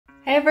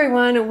Hey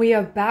everyone, we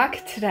are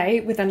back today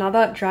with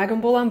another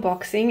Dragon Ball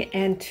unboxing,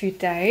 and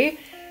today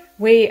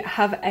we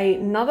have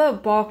another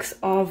box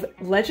of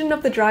Legend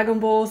of the Dragon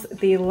Balls,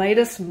 the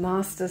latest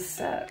Masters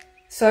set.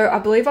 So I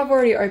believe I've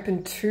already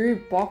opened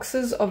 2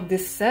 boxes of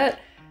this set,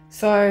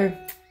 so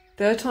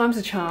third time's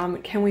a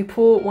charm. Can we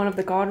pull one of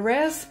the God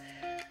Rares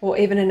or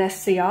even an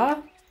SCR?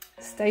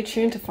 Stay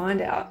tuned to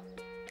find out.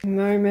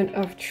 Moment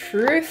of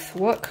truth.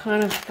 What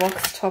kind of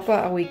box topper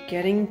are we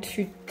getting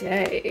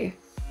today?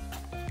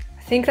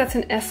 I think that's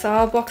an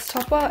SR box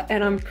topper,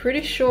 and I'm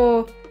pretty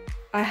sure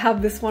I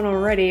have this one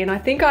already, and I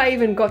think I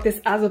even got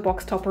this as a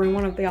box topper in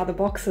one of the other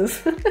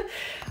boxes.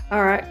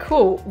 Alright,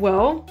 cool.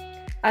 Well,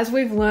 as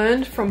we've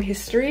learned from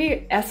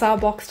history, SR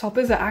box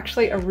toppers are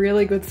actually a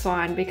really good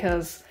sign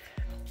because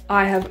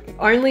I have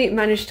only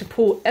managed to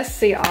pull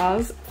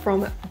SCRs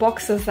from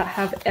boxes that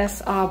have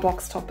SR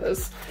box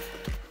toppers.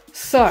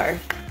 So,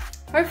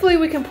 hopefully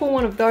we can pull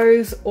one of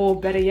those, or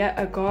better yet,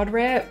 a God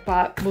Rare,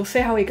 but we'll see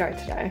how we go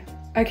today.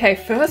 Okay,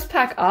 first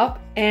pack up,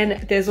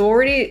 and there's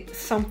already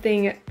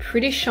something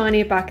pretty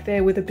shiny back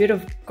there with a bit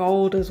of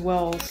gold as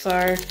well,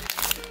 so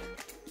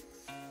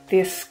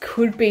this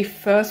could be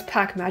first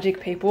pack magic,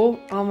 people.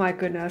 Oh my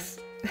goodness.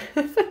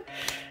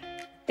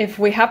 If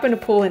we happen to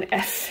pull an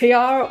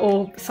SCR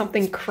or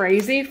something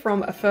crazy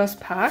from a first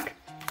pack,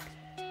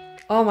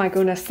 oh my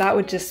goodness, that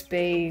would just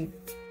be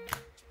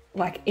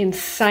like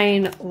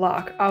insane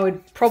luck. I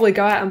would probably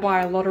go out and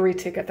buy a lottery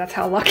ticket. That's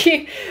how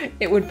lucky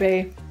it would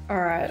be. All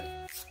right.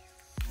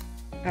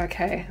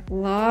 Okay,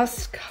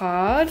 last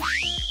card.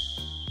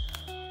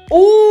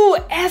 Ooh,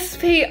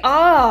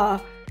 SPR!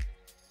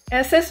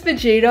 SS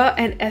Vegeta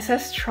and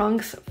SS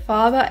Trunks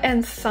father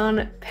and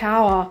son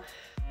power.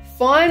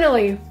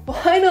 Finally,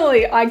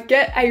 I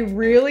get a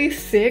really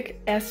sick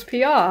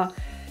SPR.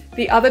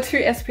 The other 2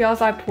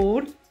 SPRs I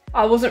pulled,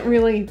 I wasn't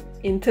really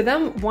into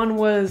them. One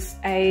was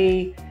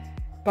a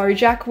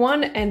Bojack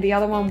one, and the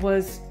other one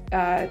was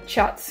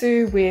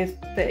Chiaotzu with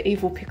the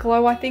evil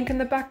Piccolo, I think, in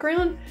the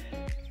background.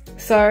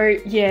 So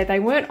yeah, they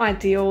weren't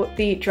ideal.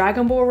 The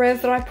Dragon Ball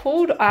rares that I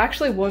pulled, I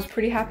actually was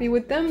pretty happy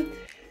with them.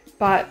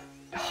 But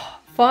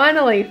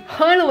finally,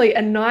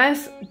 a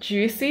nice,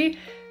 juicy,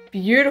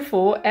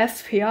 beautiful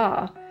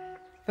SPR.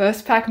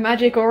 First pack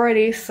magic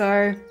already,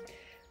 so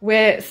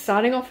we're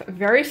starting off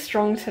very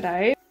strong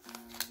today.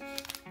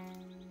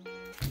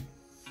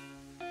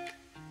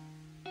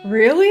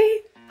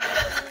 Really?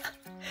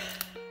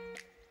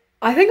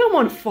 I think I'm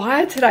on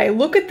fire today.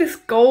 Look at this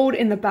gold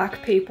in the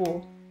back,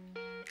 people.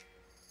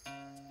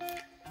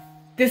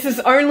 This is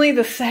only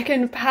the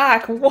second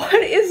pack. What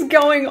is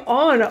going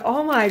on?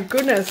 Oh my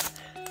goodness.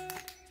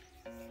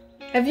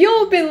 Have you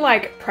all been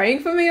like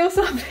praying for me or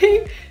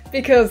something?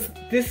 Because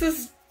this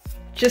is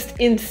just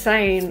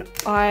insane.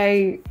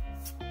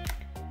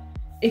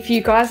 If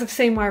you guys have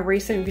seen my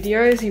recent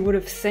videos, you would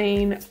have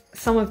seen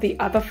some of the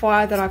other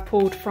fire that I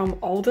pulled from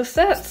older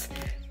sets,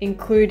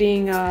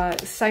 including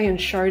Saiyan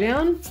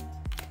Showdown.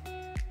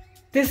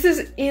 This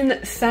is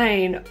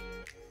insane.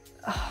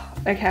 Oh,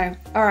 okay,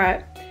 all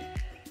right.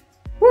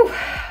 Whew.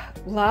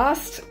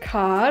 Last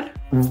card.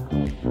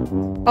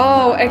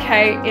 Oh,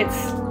 okay, it's,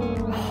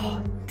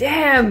 oh,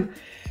 damn,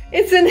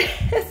 it's an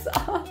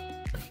SR.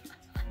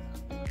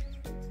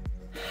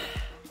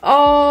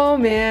 Oh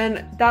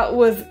man, that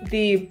was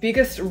the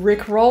biggest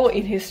Rickroll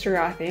in history,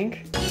 I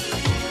think.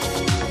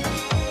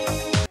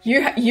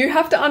 You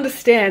have to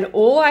understand,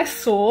 all I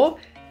saw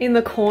in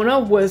the corner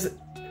was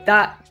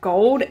that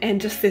gold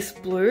and just this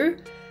blue.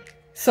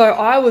 So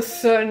I was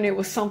certain it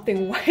was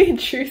something way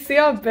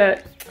juicier,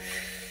 but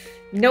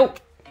nope.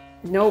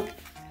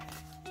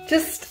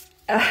 Just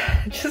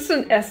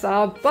an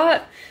SR,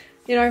 but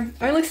you know,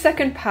 only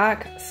second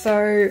pack,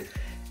 so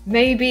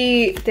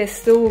maybe there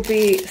still will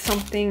be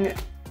something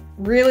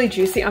really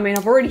juicy. I mean,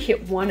 I've already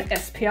hit one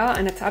SPR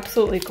and it's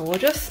absolutely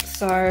gorgeous,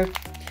 so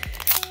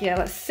yeah,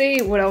 let's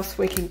see what else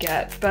we can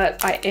get.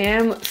 But I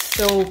am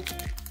still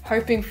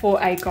hoping for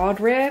a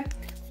God Rare,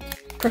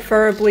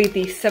 preferably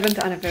the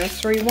 7th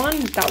anniversary one.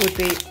 That would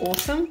be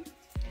awesome.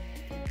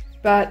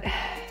 But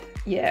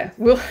yeah,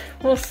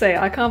 we'll see.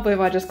 I can't believe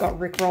I just got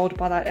rickrolled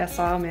by that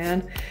SR,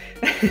 man.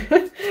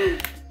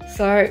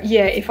 So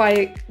yeah, if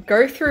I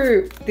go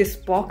through this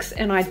box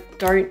and I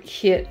don't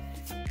hit,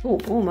 oh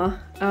boomer,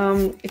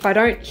 if I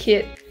don't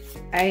hit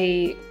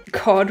a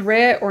God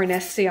Rare or an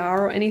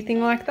SCR or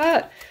anything like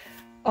that,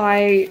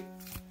 I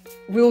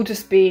will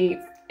just be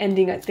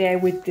ending it there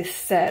with this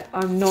set.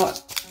 I'm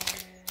not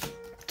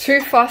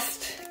too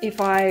fussed if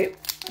I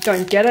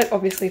don't get it.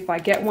 Obviously, if I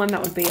get one,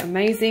 that would be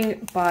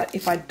amazing, but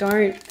if I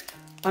don't,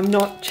 I'm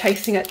not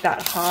chasing it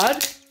that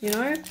hard, you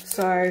know?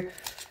 So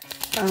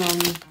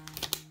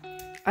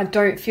I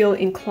don't feel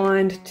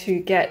inclined to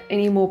get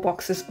any more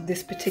boxes of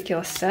this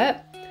particular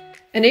set.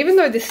 And even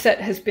though this set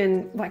has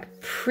been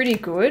like pretty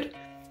good,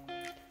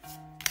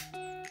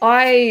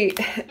 I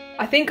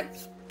think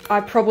I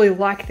probably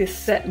like this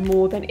set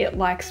more than it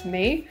likes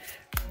me,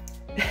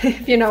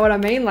 if you know what I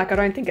mean. Like, I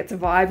don't think it's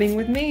vibing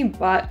with me,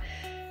 but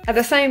at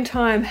the same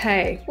time,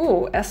 hey,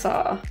 ooh,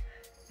 SR.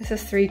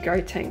 SS3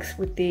 Gotenks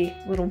with the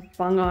little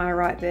bung eye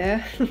right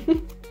there.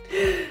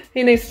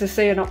 He needs to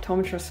see an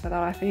optometrist for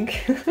that, I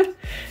think.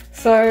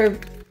 So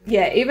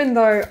yeah, even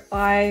though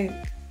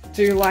I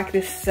do like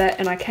this set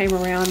and I came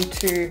around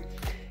to,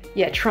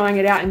 yeah, trying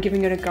it out and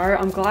giving it a go,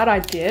 I'm glad I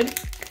did.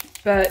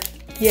 But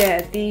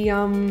yeah, the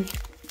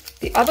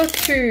other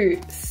two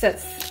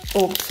sets,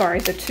 or sorry,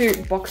 the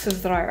two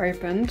boxes that I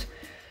opened,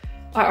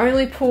 I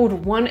only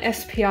pulled one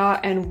SPR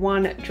and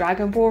one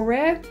Dragon Ball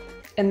Rare,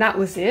 and that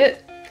was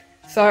it.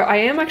 So I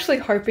am actually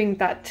hoping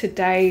that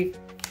today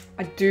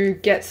I do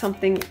get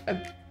something a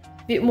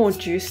bit more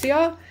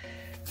juicier.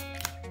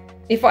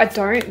 If I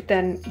don't,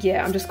 then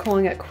yeah, I'm just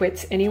calling it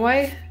quits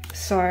anyway.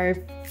 So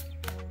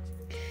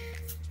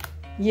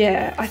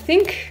yeah, I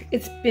think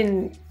it's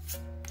been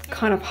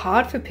kind of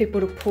hard for people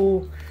to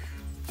pull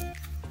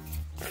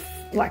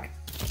like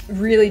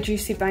really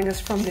juicy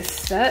bangers from this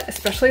set,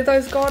 especially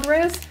those gold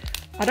rares.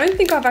 I don't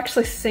think I've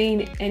actually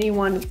seen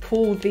anyone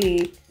pull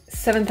the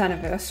 7th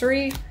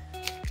anniversary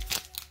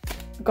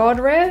gold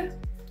rare,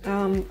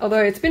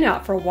 although it's been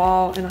out for a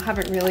while and I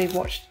haven't really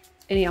watched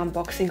any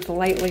unboxings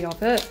lately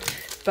of it.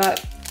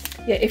 But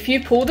yeah, if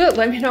you pulled it,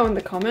 let me know in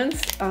the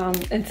comments,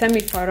 and send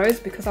me photos,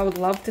 because I would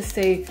love to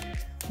see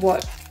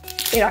what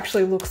it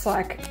actually looks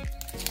like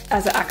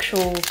as an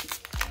actual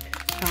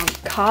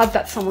card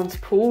that someone's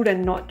pulled,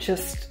 and not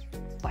just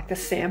like the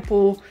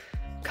sample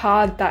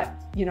card that,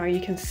 you know,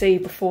 you can see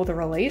before the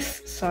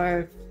release.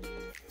 So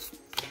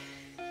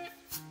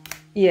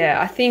yeah,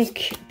 I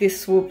think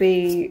this will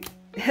be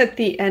at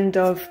the end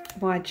of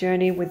my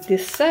journey with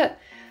this set,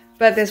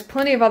 but there's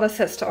plenty of other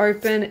sets to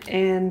open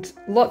and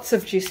lots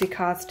of juicy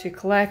cards to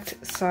collect.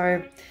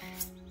 So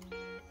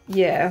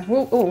yeah,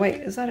 well, oh wait,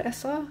 is that an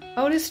SR?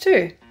 Oh, it is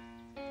too.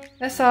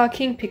 SR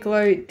King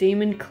Piccolo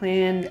Demon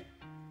Clan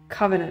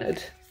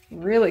Covenanted.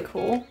 Really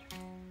cool.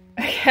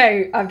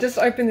 Okay, I've just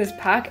opened this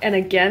pack, and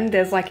again,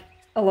 there's like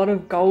a lot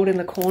of gold in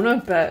the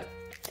corner, but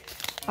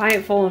I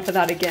ain't falling for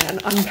that again.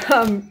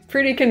 I'm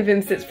pretty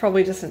convinced it's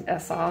probably just an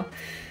SR.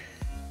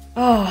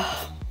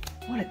 Oh,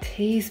 what a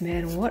tease,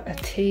 man. What a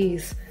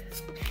tease.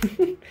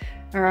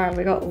 Alright,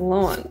 we got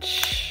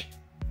Launch.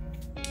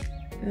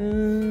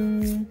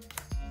 Master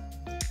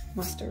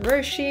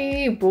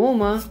Roshi,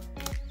 Bulma.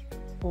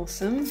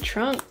 Awesome.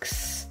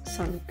 Trunks,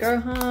 Son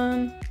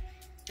Gohan.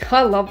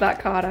 I love that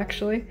card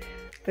actually.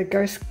 The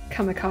Ghost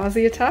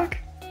Kamikaze attack.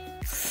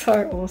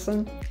 So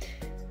awesome.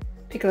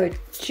 Piccolo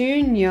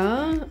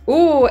Jr.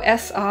 Ooh,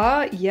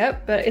 SR.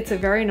 Yep, but it's a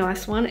very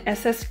nice one.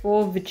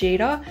 SS4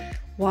 Vegeta.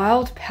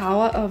 Wild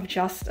Power of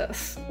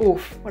Justice.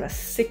 Oof, what a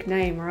sick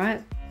name,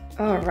 right?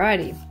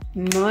 Alrighty.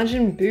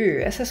 Majin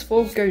Buu.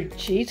 SS4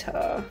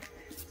 Gogeta.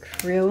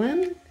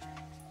 Krillin.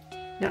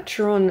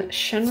 Naturon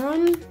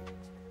Shenron.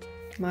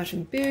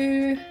 Majin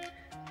Buu.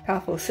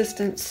 Powerful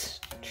Assistance.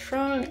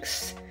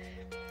 Trunks.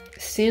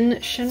 Sin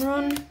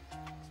Shenron.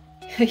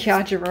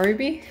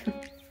 Yajirobe.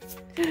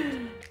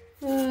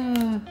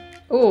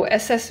 Oh,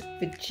 SS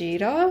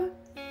Vegeta.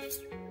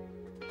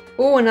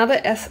 Oh, another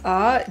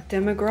SR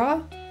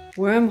Demigra.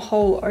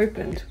 Wormhole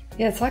opened.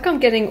 Yeah, it's like I'm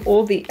getting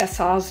all the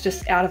SRs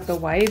just out of the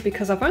way,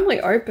 because I've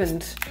only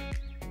opened,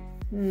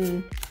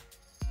 I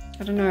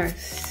don't know,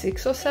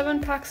 6 or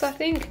 7 packs, I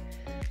think.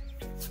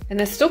 And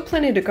there's still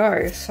plenty to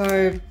go.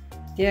 So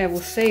yeah, we'll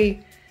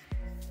see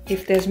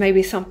if there's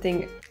maybe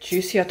something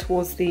juicier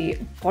towards the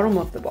bottom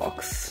of the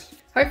box.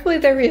 Hopefully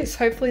there is,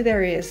 hopefully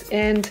there is.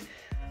 And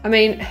I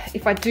mean,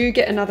 if I do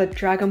get another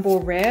Dragon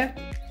Ball Rare,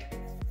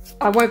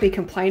 I won't be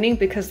complaining,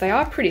 because they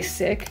are pretty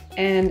sick,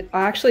 and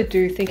I actually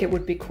do think it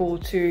would be cool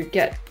to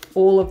get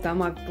all of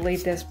them. I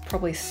believe there's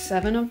probably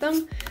 7 of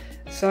them.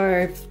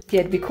 So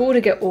yeah, it'd be cool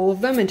to get all of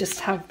them and just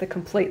have the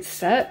complete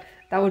set.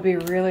 That would be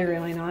really,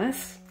 really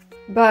nice.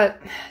 But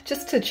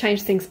just to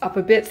change things up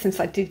a bit, since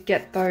I did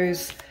get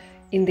those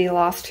in the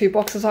last 2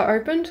 boxes I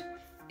opened,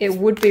 it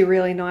would be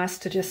really nice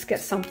to just get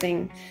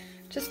something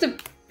just a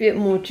bit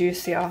more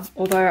juicier.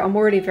 Although I'm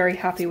already very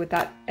happy with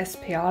that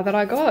SPR that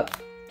I got.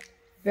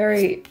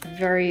 Very,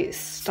 very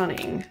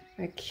stunning.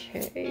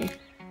 Okay.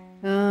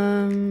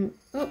 Oh,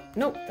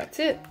 nope, that's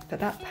it for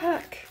that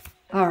pack.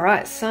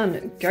 Alright,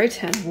 Son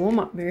Goten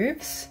warm-up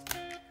moves.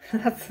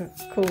 That's a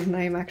cool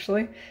name,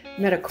 actually.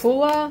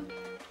 Metacooler,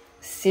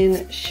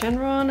 Sin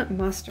Shenron,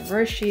 Master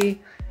Roshi,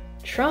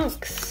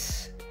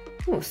 Trunks.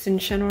 Oh, Sin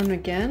Shenron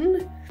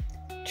again.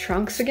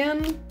 Trunks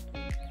again.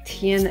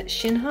 Tien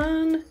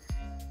Shinhan.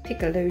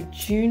 Piccolo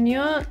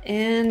Jr.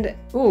 and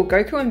oh,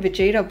 Goku and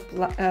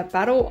Vegeta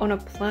battle on a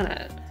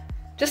planet.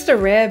 Just a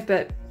rare,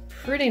 but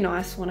pretty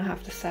nice one, I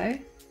have to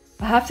say.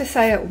 I have to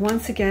say it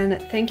once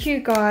again, thank you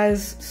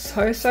guys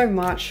so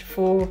much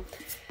for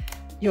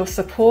your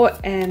support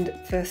and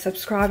for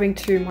subscribing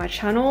to my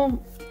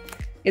channel.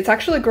 It's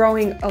actually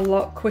growing a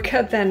lot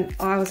quicker than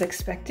I was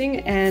expecting,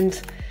 and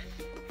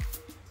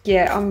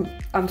yeah,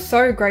 I'm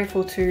so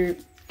grateful to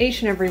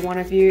each and every one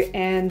of you.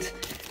 And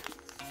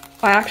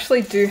I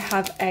actually do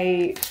have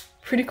a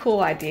pretty cool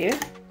idea.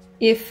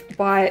 If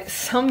by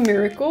some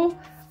miracle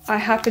I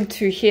happen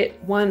to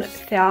hit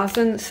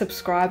 1,000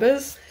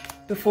 subscribers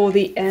before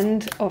the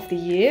end of the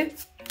year,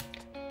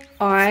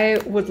 I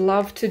would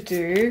love to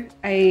do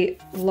a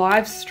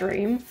live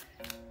stream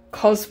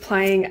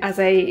cosplaying as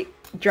a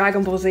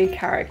Dragon Ball Z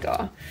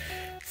character.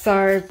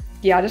 So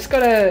yeah, I just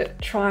gotta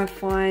try and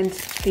find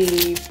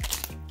the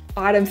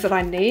items that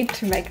I need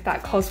to make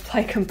that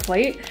cosplay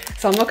complete.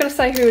 So I'm not gonna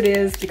say who it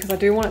is because I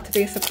do want it to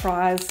be a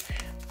surprise,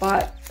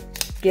 but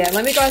yeah,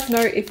 let me guys know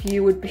if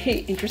you would be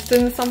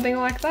interested in something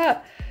like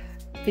that,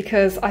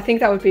 because I think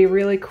that would be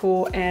really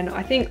cool, and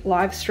I think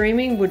live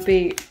streaming would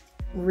be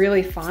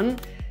really fun,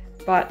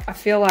 but I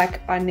feel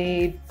like I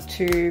need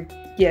to,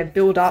 yeah,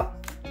 build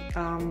up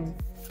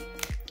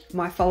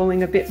my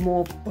following a bit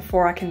more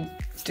before I can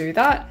do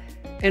that.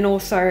 And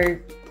also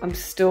I'm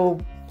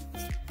still,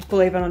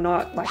 believe it or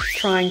not, like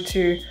trying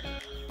to,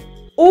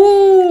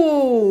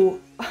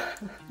 ooh,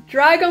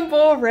 Dragon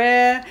Ball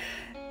Rare,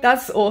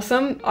 that's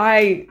awesome.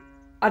 I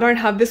don't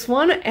have this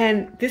one,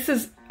 and this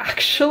is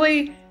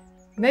actually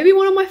maybe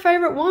one of my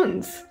favorite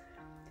ones.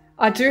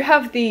 I do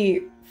have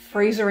the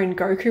Frieza and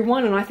Goku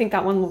one, and I think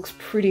that one looks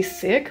pretty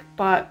sick,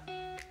 but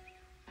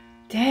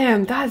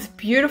damn, that's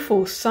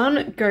beautiful.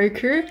 Son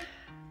Goku,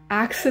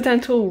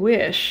 Accidental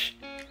Wish.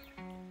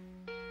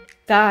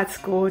 That's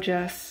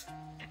gorgeous.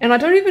 And I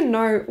don't even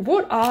know,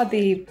 what are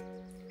the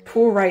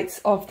pull rates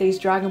of these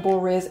Dragon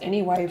Ball Rares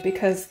anyway,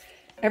 because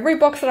every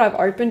box that I've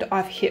opened,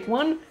 I've hit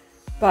one,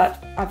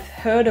 but I've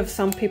heard of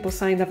some people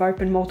saying they've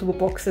opened multiple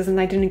boxes and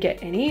they didn't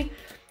get any.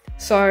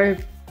 So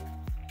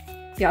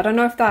yeah, I don't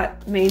know if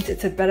that means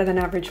it's a better than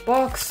average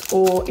box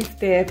or if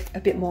they're a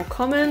bit more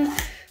common.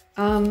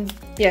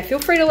 Yeah, feel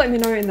free to let me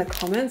know in the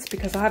comments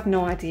because I have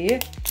no idea.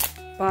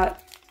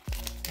 But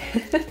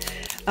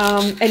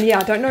and yeah,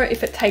 I don't know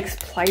if it takes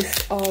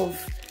place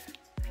of,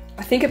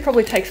 I think it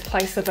probably takes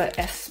place of a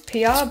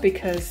SPR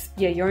because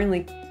yeah, you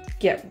only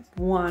get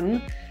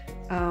one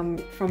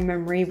from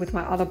memory with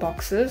my other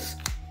boxes.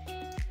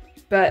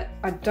 But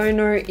I don't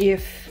know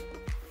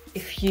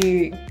if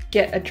you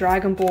get a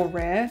Dragon Ball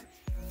Rare,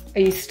 are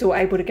you still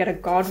able to get a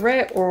God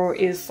Rare, or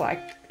is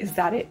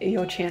that it?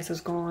 Your chance is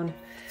gone.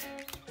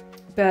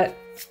 But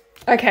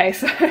okay,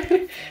 so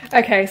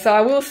okay, so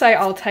I will say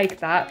I'll take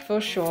that for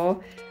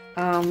sure.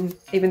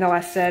 Even though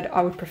I said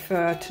I would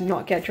prefer to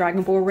not get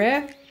Dragon Ball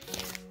Rare,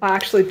 I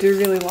actually do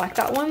really like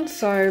that one.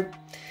 So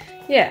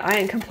yeah, I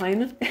ain't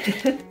complaining.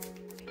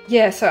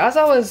 Yeah, so as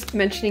I was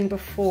mentioning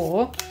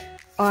before,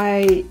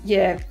 I,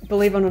 yeah,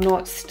 believe it or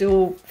not,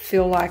 still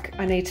feel like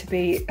I need to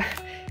be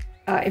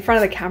in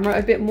front of the camera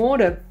a bit more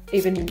to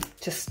even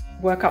just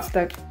work up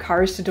the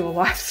courage to do a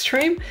live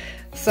stream.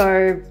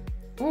 So,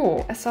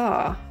 oh,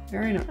 SR,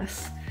 very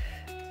nice.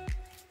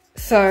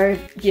 So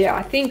yeah,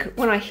 I think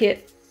when I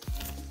hit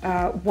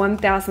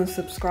 1,000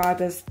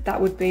 subscribers, that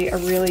would be a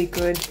really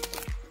good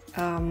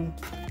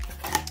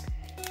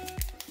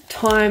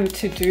time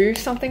to do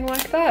something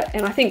like that.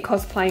 And I think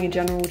cosplaying in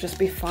general will just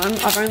be fun.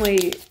 I've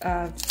only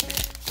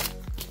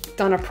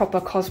done a proper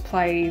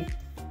cosplay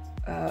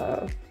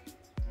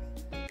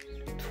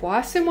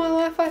twice in my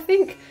life, I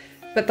think.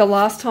 But the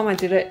last time I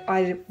did it,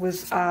 I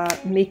was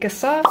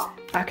Mikasa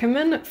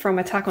Ackerman from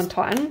Attack on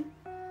Titan.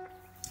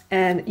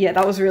 And yeah,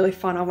 that was really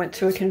fun. I went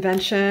to a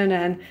convention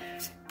and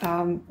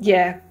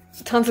yeah,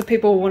 tons of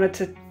people wanted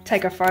to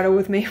take a photo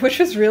with me, which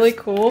was really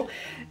cool.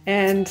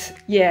 And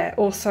yeah,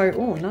 also,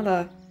 oh,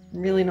 another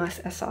really nice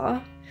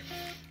SR.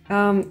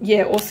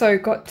 Yeah, also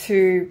got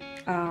to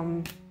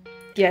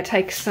yeah,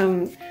 take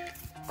some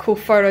cool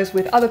photos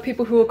with other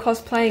people who were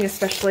cosplaying,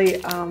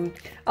 especially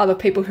other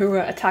people who were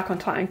Attack on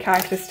Titan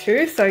characters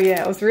too. So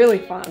yeah, it was really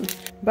fun.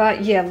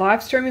 But yeah,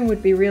 live streaming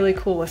would be really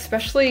cool,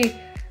 especially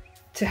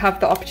to have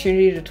the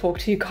opportunity to talk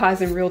to you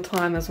guys in real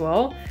time as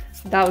well.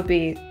 That would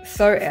be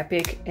so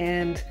epic,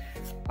 and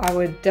I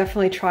would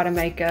definitely try to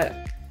make it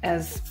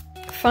as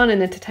fun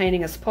and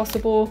entertaining as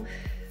possible.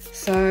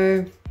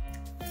 So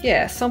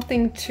yeah,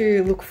 something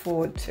to look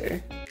forward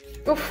to.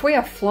 Oof, we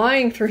are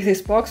flying through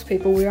this box,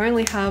 people. We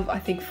only have, I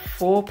think,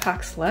 4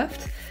 packs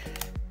left.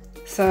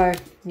 So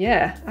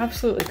yeah,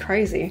 absolutely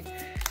crazy.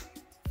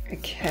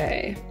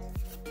 Okay,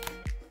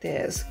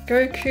 there's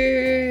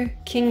Goku,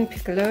 King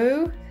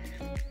Piccolo,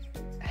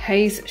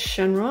 Haze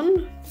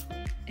Shenron,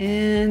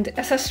 and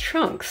SS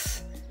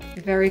Trunks.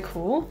 Very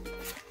cool.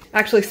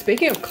 Actually,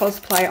 speaking of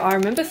cosplay, I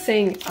remember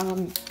seeing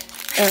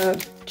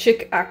a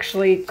chick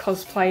actually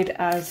cosplayed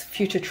as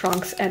Future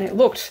Trunks, and it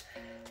looked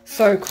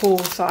so cool.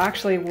 So I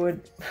actually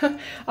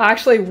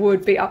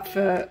would be up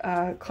for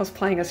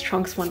cosplaying as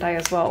Trunks one day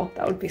as well.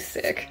 That would be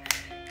sick.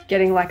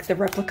 Getting like the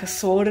replica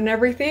sword and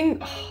everything.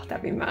 Oh,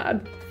 that'd be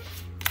mad.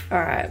 All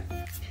right.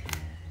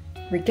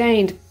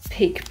 Regained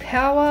peak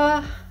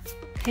power.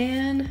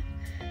 Pan,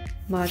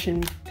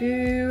 Majin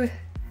Buu,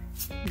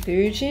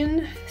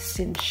 Bujin,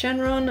 Sin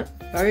Shenron,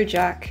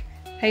 Bojack,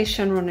 Hey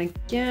Shenron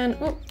again.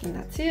 Oh, and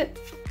that's it.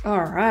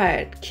 All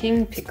right,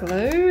 King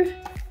Piccolo,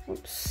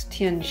 oops,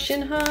 Tien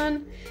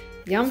Shinhan,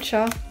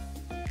 Yamcha,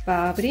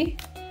 Babidi,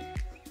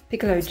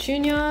 Piccolo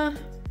Jr.,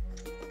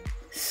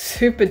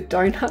 Super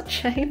Donut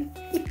Chain,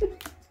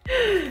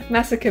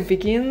 Massacre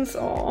Begins.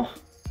 Oh,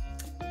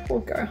 poor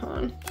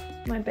Gohan,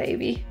 my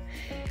baby.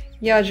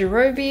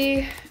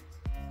 Yajirobe,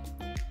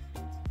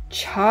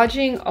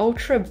 Charging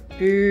Ultra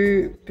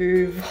Boo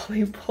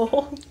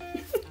Volleyball.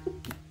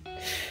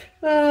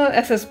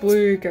 SS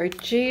Blue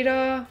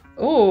Gogeta.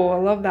 Oh, I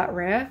love that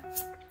rare.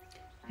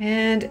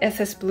 And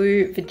SS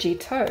Blue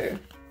Vegito.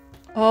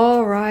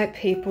 Alright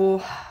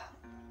people,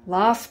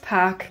 last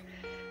pack.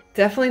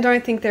 Definitely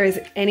don't think there is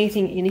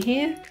anything in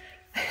here.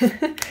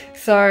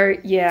 So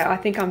yeah, I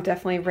think I'm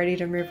definitely ready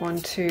to move on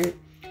to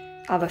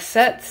other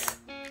sets.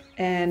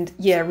 And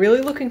yeah,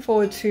 really looking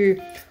forward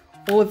to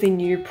all of the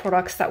new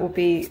products that will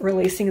be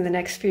releasing in the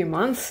next few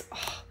months.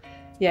 Oh,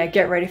 yeah,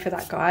 get ready for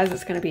that guys,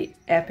 it's going to be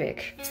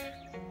epic.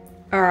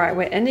 Alright,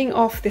 we're ending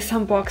off this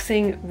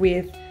unboxing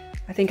with,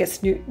 I think it's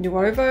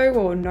Nuovo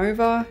or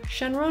Nova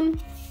Shenron.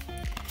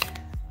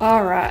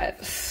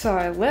 Alright,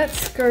 so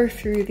let's go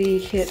through the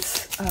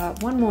hits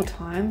one more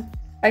time.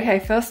 Okay,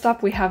 first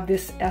up we have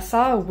this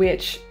SR,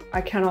 which I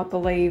cannot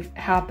believe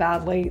how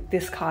badly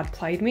this card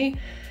played me.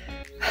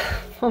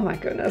 Oh my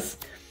goodness.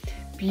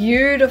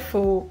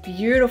 Beautiful,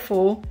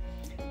 beautiful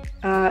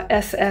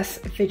SS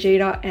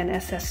Vegeta and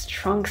SS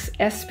Trunks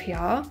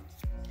SPR.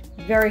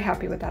 Very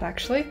happy with that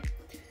actually.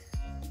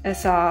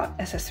 SR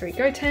SS3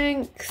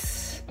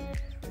 Gotenks.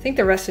 I think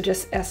the rest are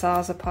just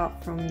SRs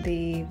apart from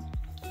the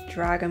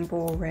Dragon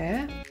Ball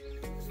Rare.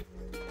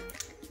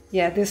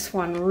 Yeah, this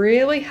one,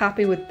 really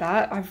happy with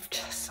that.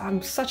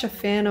 I'm such a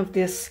fan of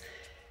this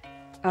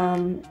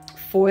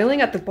foiling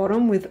at the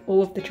bottom with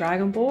all of the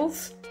Dragon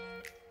Balls.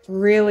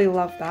 Really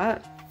love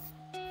that.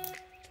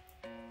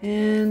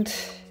 And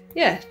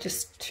yeah,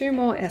 just 2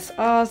 more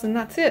SRs and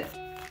that's it.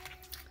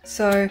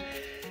 So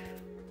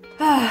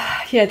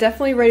yeah,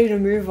 definitely ready to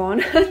move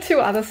on to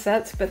other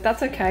sets, but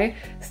that's okay.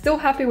 Still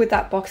happy with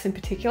that box in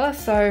particular.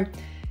 So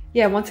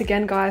yeah, once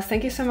again guys,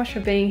 thank you so much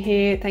for being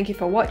here. Thank you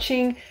for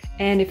watching.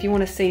 And if you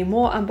want to see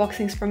more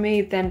unboxings from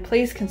me, then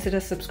please consider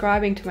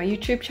subscribing to my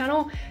YouTube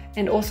channel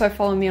and also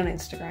follow me on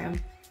Instagram.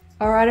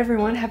 Alright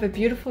everyone, have a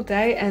beautiful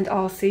day and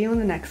I'll see you in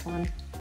the next one.